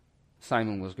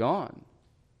Simon was gone.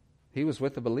 He was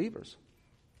with the believers.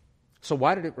 So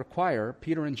why did it require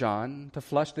Peter and John to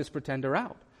flush this pretender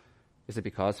out? Is it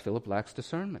because Philip lacks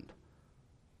discernment?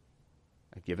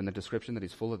 Given the description that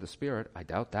he's full of the Spirit, I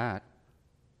doubt that.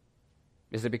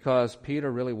 Is it because Peter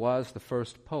really was the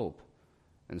first pope,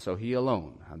 and so he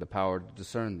alone had the power to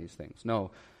discern these things?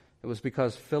 No, it was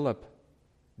because Philip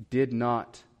did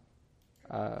not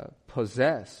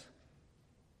possess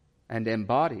and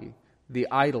embody the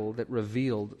idol that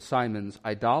revealed Simon's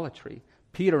idolatry.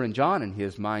 Peter and John, in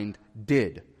his mind,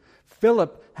 did.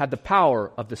 Philip had the power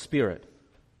of the Spirit,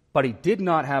 but he did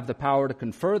not have the power to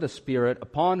confer the Spirit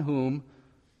upon whom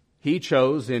he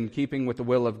chose in keeping with the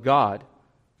will of God.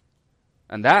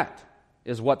 And that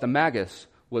is what the Magus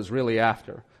was really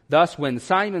after. Thus, when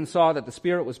Simon saw that the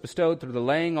Spirit was bestowed through the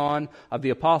laying on of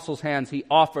the apostles' hands, he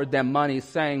offered them money,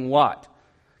 saying what?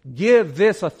 Give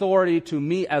this authority to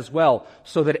me as well,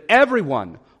 so that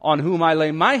everyone on whom I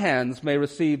lay my hands may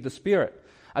receive the Spirit.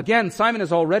 Again, Simon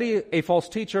is already a false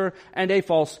teacher and a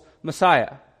false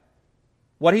Messiah.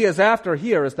 What he is after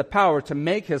here is the power to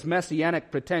make his messianic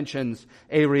pretensions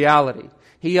a reality.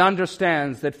 He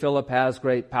understands that Philip has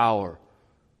great power.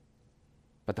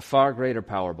 But the far greater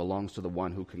power belongs to the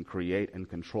one who can create and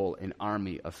control an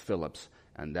army of Philips,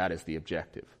 and that is the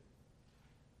objective.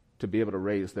 To be able to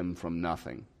raise them from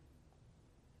nothing.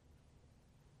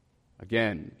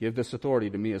 Again, give this authority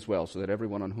to me as well, so that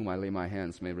everyone on whom I lay my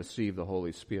hands may receive the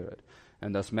Holy Spirit,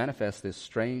 and thus manifest this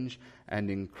strange and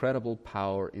incredible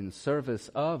power in service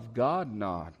of God,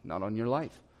 not on your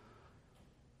life,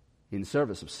 in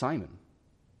service of Simon.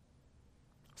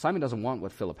 Simon doesn't want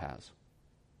what Philip has.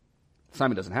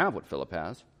 Simon doesn't have what Philip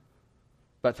has,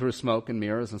 but through smoke and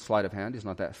mirrors and sleight of hand, he's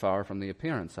not that far from the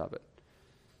appearance of it.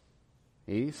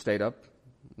 He stayed up,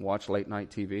 watched late night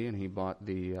TV, and he bought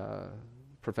the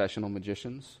professional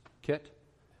magician's kit.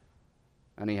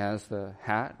 And he has the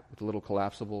hat with a little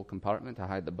collapsible compartment to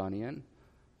hide the bunny in.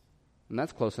 And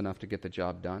that's close enough to get the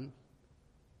job done.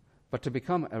 But to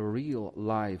become a real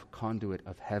live conduit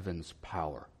of heaven's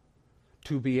power,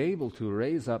 to be able to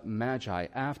raise up magi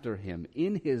after him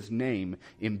in his name,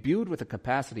 imbued with a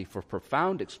capacity for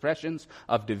profound expressions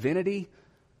of divinity,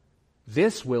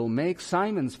 this will make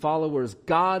Simon's followers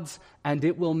gods, and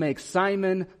it will make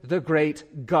Simon the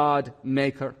great God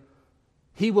maker.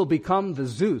 He will become the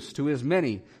Zeus to his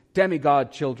many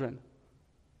demigod children.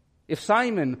 If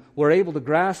Simon were able to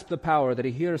grasp the power that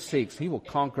he here seeks, he will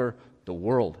conquer the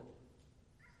world.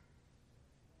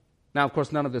 Now, of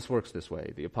course, none of this works this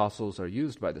way. The apostles are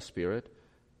used by the Spirit.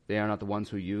 They are not the ones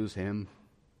who use him.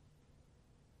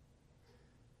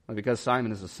 But because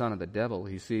Simon is the son of the devil,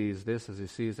 he sees this as he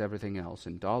sees everything else,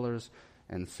 in dollars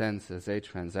and cents as a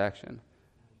transaction.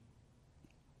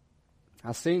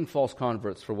 Now, seeing false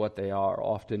converts for what they are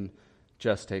often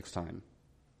just takes time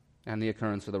and the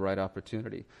occurrence of the right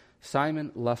opportunity.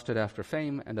 Simon lusted after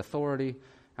fame and authority,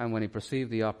 and when he perceived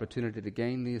the opportunity to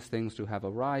gain these things to have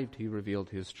arrived, he revealed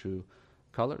his true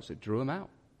colors. It drew him out.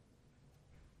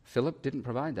 Philip didn't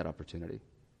provide that opportunity.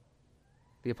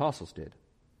 The apostles did.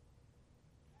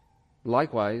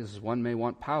 Likewise, one may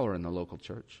want power in the local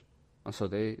church, and so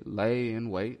they lay in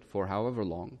wait for however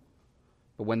long.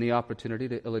 But when the opportunity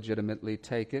to illegitimately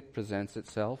take it presents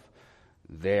itself,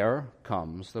 there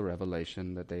comes the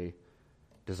revelation that they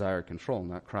desire control,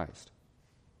 not Christ.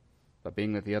 But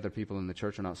being that the other people in the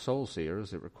church are not soul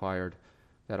seers, it required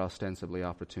that ostensibly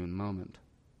opportune moment.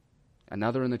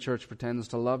 Another in the church pretends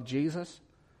to love Jesus,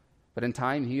 but in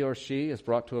time he or she is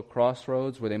brought to a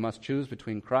crossroads where they must choose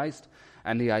between Christ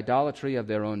and the idolatry of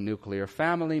their own nuclear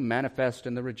family, manifest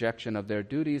in the rejection of their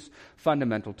duties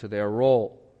fundamental to their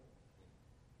role.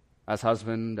 As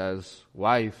husband, as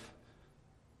wife,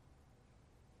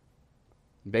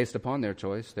 based upon their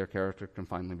choice, their character can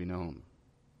finally be known.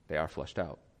 They are fleshed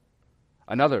out.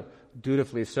 Another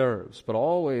dutifully serves, but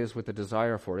always with the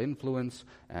desire for influence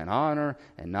and honor,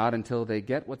 and not until they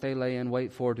get what they lay in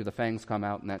wait for do the fangs come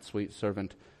out, and that sweet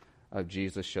servant of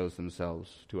Jesus shows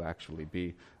themselves to actually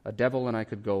be a devil. And I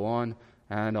could go on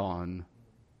and on.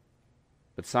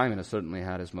 But Simon has certainly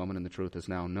had his moment, and the truth is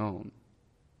now known.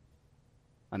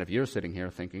 And if you're sitting here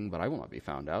thinking, but I will not be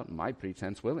found out, and my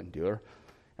pretense will endure,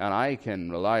 and I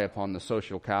can rely upon the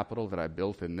social capital that I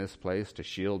built in this place to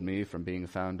shield me from being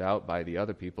found out by the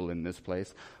other people in this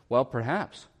place, well,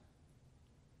 perhaps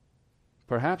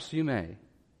you may,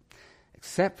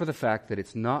 except for the fact that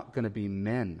it's not going to be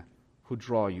men who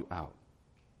draw you out.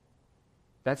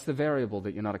 That's the variable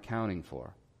that you're not accounting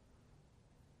for.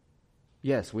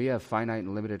 Yes, we have finite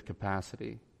and limited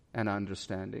capacity and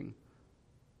understanding,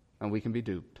 and we can be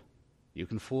duped. You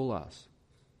can fool us.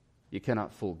 You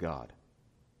cannot fool God,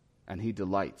 and He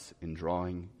delights in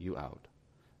drawing you out.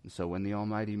 And so when the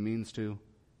Almighty means to,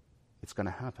 it's going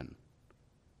to happen.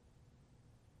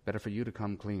 Better for you to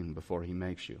come clean before He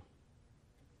makes you.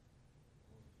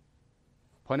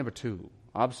 Point number 2,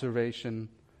 observation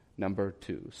number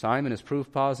 2. Simon is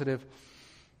proof positive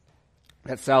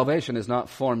that salvation is not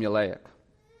formulaic.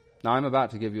 Now, I'm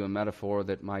about to give you a metaphor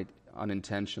that might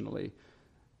unintentionally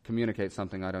communicate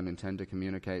something I don't intend to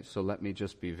communicate, so let me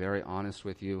just be very honest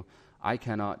with you. I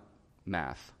cannot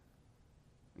math.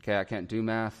 Okay, I can't do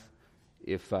math.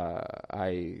 If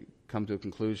I come to a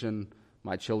conclusion,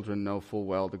 my children know full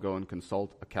well to go and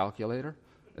consult a calculator,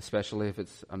 especially if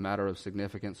it's a matter of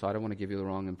significance, so I don't want to give you the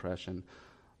wrong impression.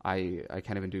 I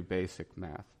can't even do basic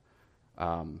math.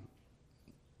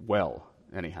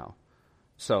 Anyhow.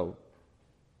 So,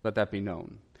 let that be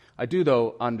known. I do,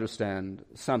 though, understand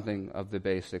something of the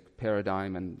basic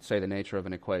paradigm and, say, the nature of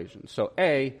an equation. So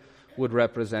A would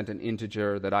represent an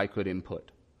integer that I could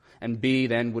input. And B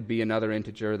then would be another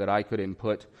integer that I could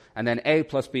input. And then A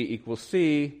plus B equals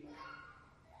C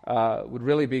would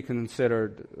really be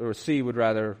considered, or C would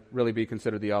rather really be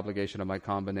considered the obligation of my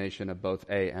combination of both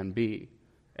A and B.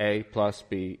 A plus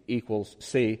B equals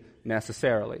C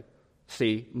necessarily.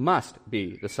 C must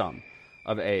be the sum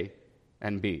of A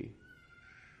and B.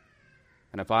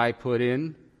 And if I put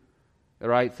in the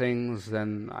right things,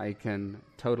 then I can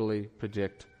totally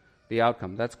predict the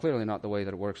outcome. That's clearly not the way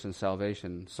that it works in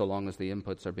salvation, so long as the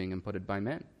inputs are being inputted by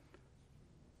men.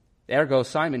 Ergo,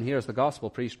 Simon hears the gospel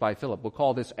preached by Philip. We'll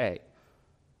call this A.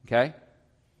 Okay?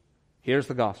 Here's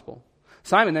the gospel.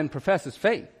 Simon then professes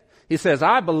faith. He says,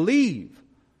 I believe.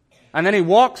 And then he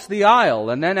walks the aisle.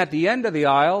 And then at the end of the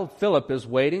aisle, Philip is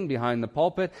waiting behind the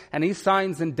pulpit, and he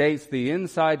signs and dates the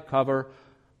inside cover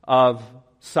of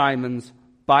Simon's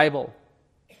Bible.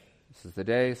 This is the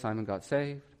day Simon got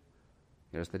saved.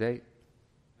 Here's the date.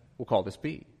 We'll call this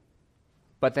B.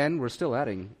 But then we're still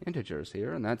adding integers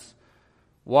here, and that's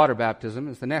water baptism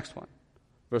is the next one.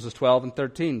 Verses 12 and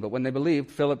 13. But when they believed,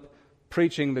 Philip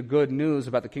preaching the good news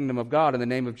about the kingdom of God in the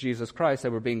name of Jesus Christ, they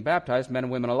were being baptized, men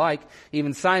and women alike.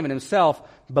 Even Simon himself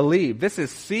believed. This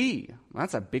is C.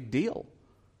 That's a big deal.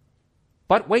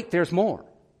 But wait, there's more.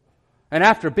 And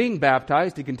after being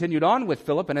baptized, he continued on with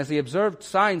Philip, and as he observed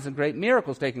signs and great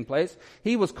miracles taking place,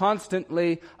 he was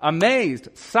constantly amazed.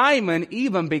 Simon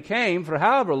even became, for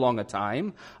however long a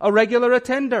time, a regular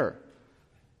attender.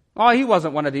 Oh, he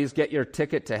wasn't one of these get your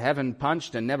ticket to heaven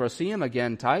punched and never see him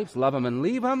again types, love him and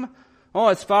leave him. Oh,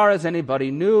 as far as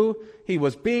anybody knew, he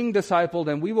was being discipled,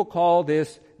 and we will call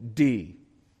this D.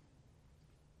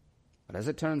 But as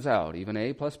it turns out, even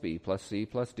A plus B plus C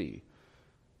plus D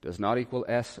does not equal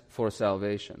S for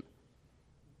salvation.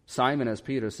 Simon, as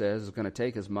Peter says, is going to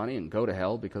take his money and go to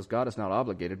hell because God is not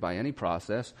obligated by any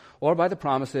process or by the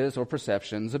promises or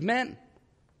perceptions of men.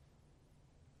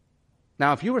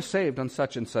 Now, if you were saved on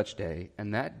such and such day,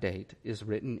 and that date is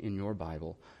written in your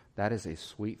Bible, that is a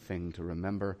sweet thing to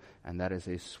remember, and that is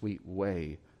a sweet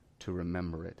way to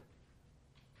remember it.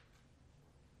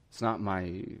 It's not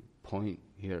my point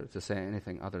here to say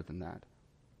anything other than that.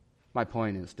 My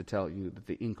point is to tell you that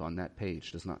the ink on that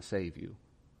page does not save you,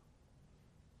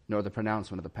 nor the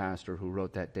pronouncement of the pastor who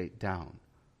wrote that date down,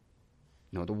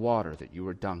 nor the water that you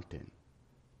were dunked in,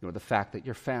 nor the fact that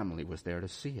your family was there to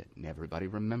see it and everybody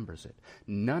remembers it.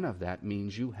 None of that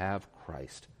means you have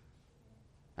Christ.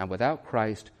 And without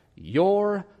Christ,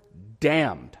 you're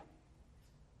damned.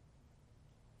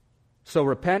 So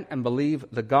repent and believe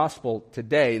the gospel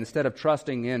today instead of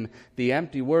trusting in the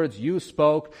empty words you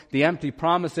spoke, the empty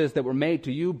promises that were made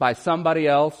to you by somebody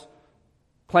else,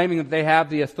 claiming that they have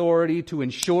the authority to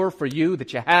ensure for you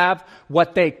that you have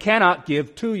what they cannot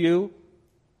give to you,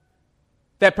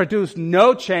 that produce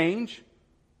no change,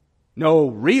 no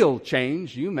real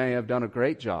change. You may have done a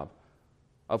great job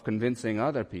of convincing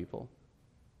other people,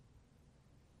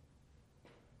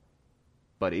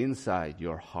 but inside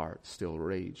your heart still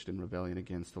raged in rebellion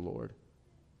against the Lord.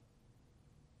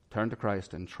 Turn to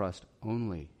Christ and trust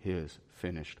only His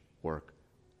finished work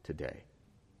today.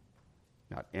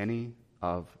 Not any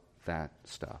of that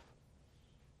stuff.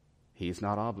 He's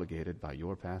not obligated by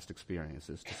your past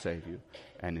experiences to save you,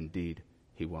 and indeed,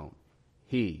 He won't.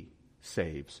 He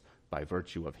saves by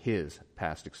virtue of His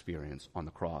past experience on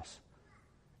the cross,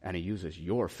 and He uses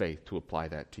your faith to apply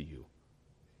that to you.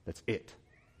 That's it.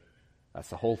 That's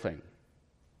the whole thing.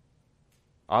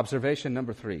 Observation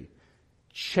number 3.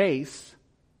 Chase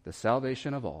the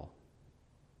salvation of all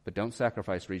But don't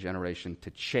sacrifice regeneration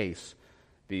to chase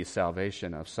the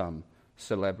salvation of some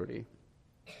celebrity.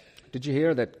 Did you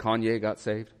hear that Kanye got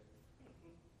saved?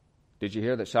 Did you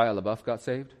hear that Shia LaBeouf got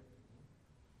saved?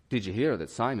 Did you hear that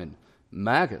Simon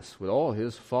Magus, with all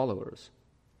his followers,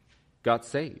 got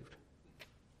saved?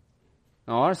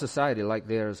 Now, our society, like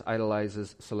theirs,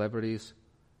 idolizes celebrities.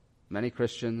 Many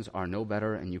Christians are no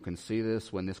better, and you can see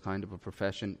this when this kind of a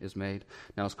profession is made.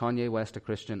 Now, is Kanye West a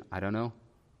Christian? I don't know.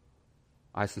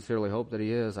 I sincerely hope that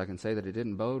he is. I can say that it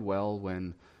didn't bode well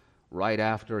when, right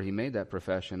after he made that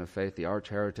profession of faith, the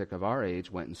arch-heretic of our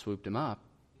age went and swooped him up,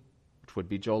 which would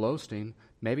be Joel Osteen.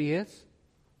 Maybe he is.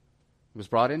 He was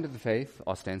brought into the faith,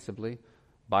 ostensibly,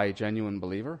 by a genuine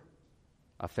believer,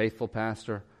 a faithful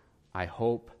pastor. I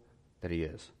hope that he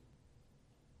is.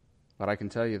 But I can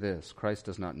tell you this, Christ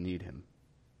does not need him.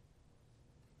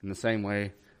 In the same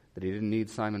way that he didn't need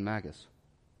Simon Magus.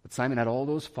 But Simon had all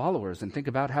those followers, and think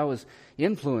about how his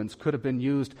influence could have been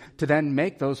used to then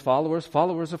make those followers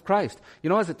followers of Christ. You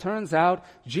know, as it turns out,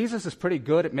 Jesus is pretty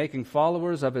good at making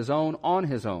followers of his own on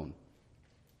his own.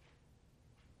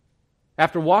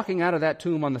 After walking out of that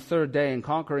tomb on the third day and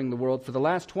conquering the world for the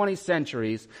last 20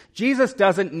 centuries, Jesus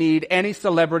doesn't need any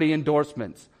celebrity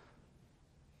endorsements.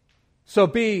 So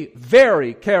be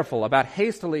very careful about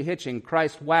hastily hitching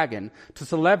Christ's wagon to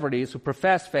celebrities who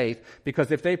profess faith,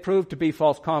 because if they prove to be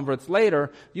false converts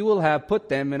later, you will have put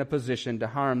them in a position to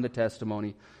harm the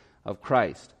testimony of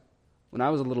Christ. When I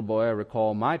was a little boy, I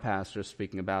recall my pastor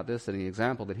speaking about this, and the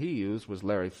example that he used was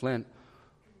Larry Flint,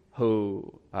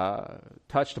 who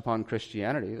touched upon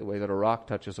Christianity the way that a rock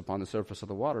touches upon the surface of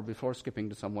the water before skipping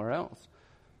to somewhere else.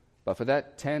 But for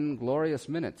that 10 glorious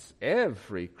minutes,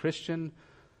 every Christian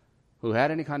who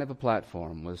had any kind of a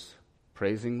platform was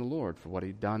praising the Lord for what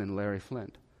he'd done in Larry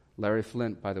Flint. Larry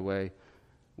Flint, by the way,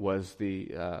 was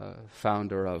the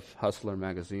founder of Hetsler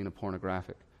magazine, a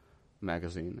pornographic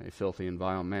magazine, a filthy and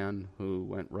vile man who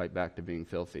went right back to being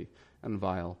filthy and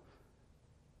vile.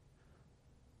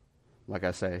 Like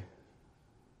I say,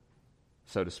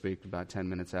 so to speak, about 10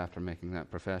 minutes after making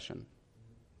that profession.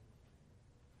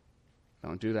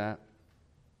 Don't do that.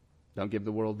 Don't give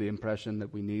the world the impression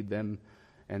that we need them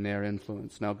and their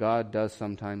influence. Now, God does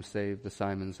sometimes save the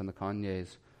Simons and the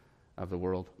Kanyes of the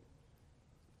world,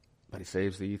 but he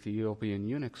saves the Ethiopian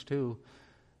eunuchs too,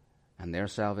 and their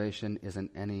salvation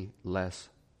isn't any less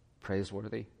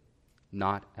praiseworthy.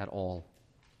 Not at all.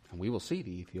 And we will see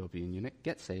the Ethiopian eunuch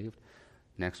get saved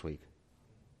next week.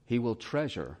 He will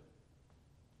treasure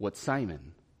what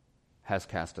Simon has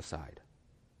cast aside.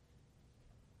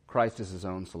 Christ is his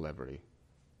own celebrity,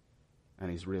 and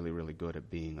he's really, really good at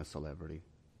being a celebrity.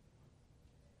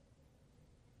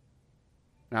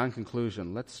 Now, in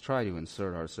conclusion, let's try to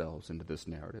insert ourselves into this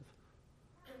narrative.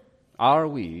 Are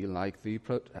we like the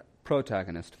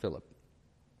protagonist, Philip?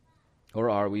 Or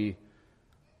are we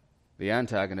the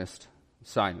antagonist,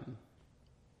 Simon?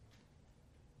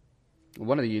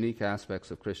 One of the unique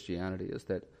aspects of Christianity is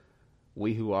that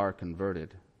we who are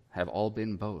converted have all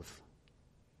been both.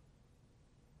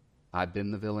 I've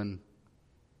been the villain.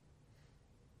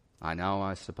 I now,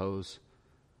 I suppose,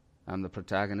 I'm the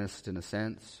protagonist in a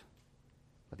sense.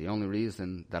 But the only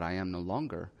reason that I am no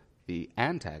longer the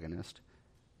antagonist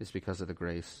is because of the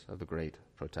grace of the great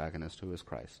protagonist who is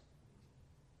Christ.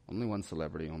 Only one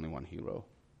celebrity, only one hero.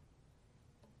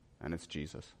 And it's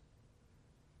Jesus.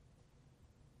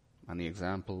 And the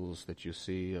examples that you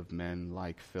see of men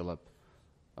like Philip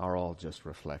are all just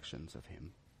reflections of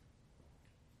him.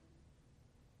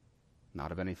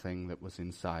 Not of anything that was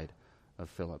inside of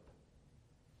Philip.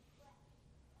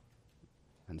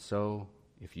 And so,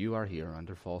 if you are here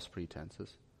under false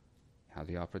pretenses, have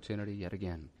the opportunity yet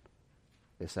again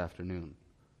this afternoon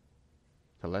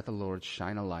to let the Lord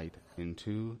shine a light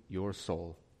into your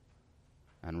soul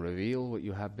and reveal what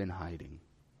you have been hiding.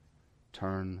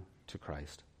 Turn to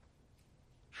Christ.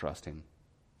 Trust him.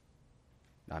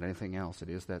 Not anything else. It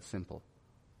is that simple.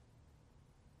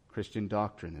 Christian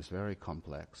doctrine is very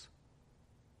complex.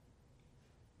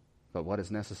 But what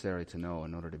is necessary to know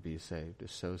in order to be saved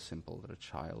is so simple that a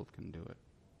child can do it.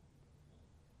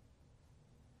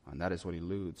 And that is what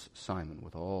eludes Simon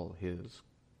with all his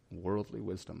worldly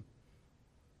wisdom.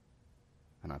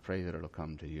 And I pray that it'll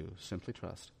come to you. Simply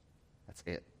trust. That's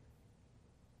it.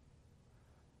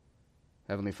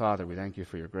 Heavenly Father, we thank you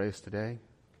for your grace today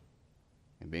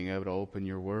and being able to open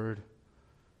your word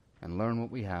and learn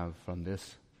what we have from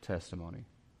this testimony.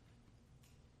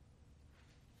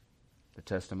 The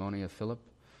testimony of Philip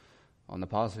on the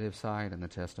positive side and the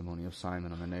testimony of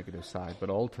Simon on the negative side, but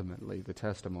ultimately the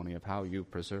testimony of how you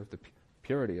preserve the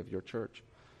purity of your church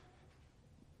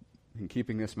in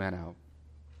keeping this man out.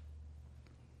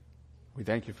 We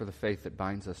thank you for the faith that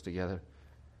binds us together.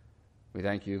 We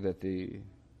thank you that the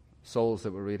souls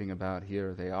that we're reading about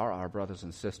here, they are our brothers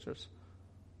and sisters.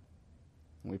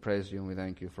 We praise you and we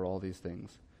thank you for all these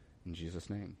things. In Jesus'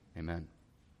 name, amen.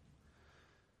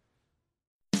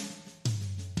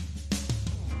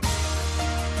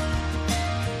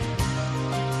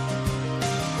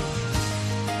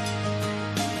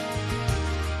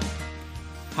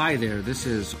 Hi there, this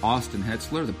is Austin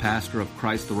Hetsler, the pastor of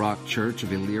Christ the Rock Church of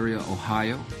Elyria,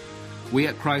 Ohio. We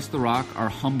at Christ the Rock are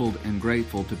humbled and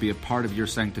grateful to be a part of your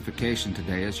sanctification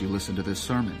today as you listen to this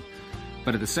sermon.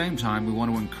 But at the same time, we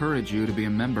want to encourage you to be a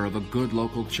member of a good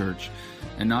local church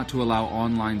and not to allow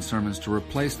online sermons to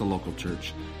replace the local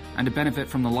church, and to benefit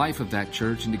from the life of that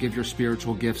church and to give your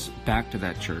spiritual gifts back to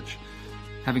that church.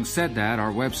 Having said that,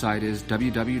 our website is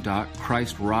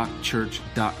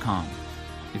www.christrockchurch.com.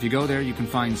 If you go there, you can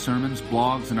find sermons,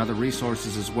 blogs, and other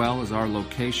resources as well as our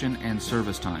location and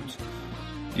service times.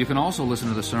 You can also listen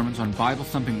to the sermons on Bible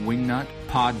Thumping Wingnut,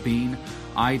 Podbean,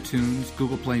 iTunes,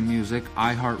 Google Play Music,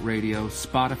 iHeartRadio,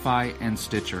 Spotify, and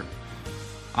Stitcher.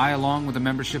 I, along with the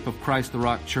membership of Christ the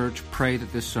Rock Church, pray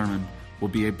that this sermon will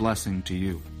be a blessing to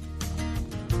you.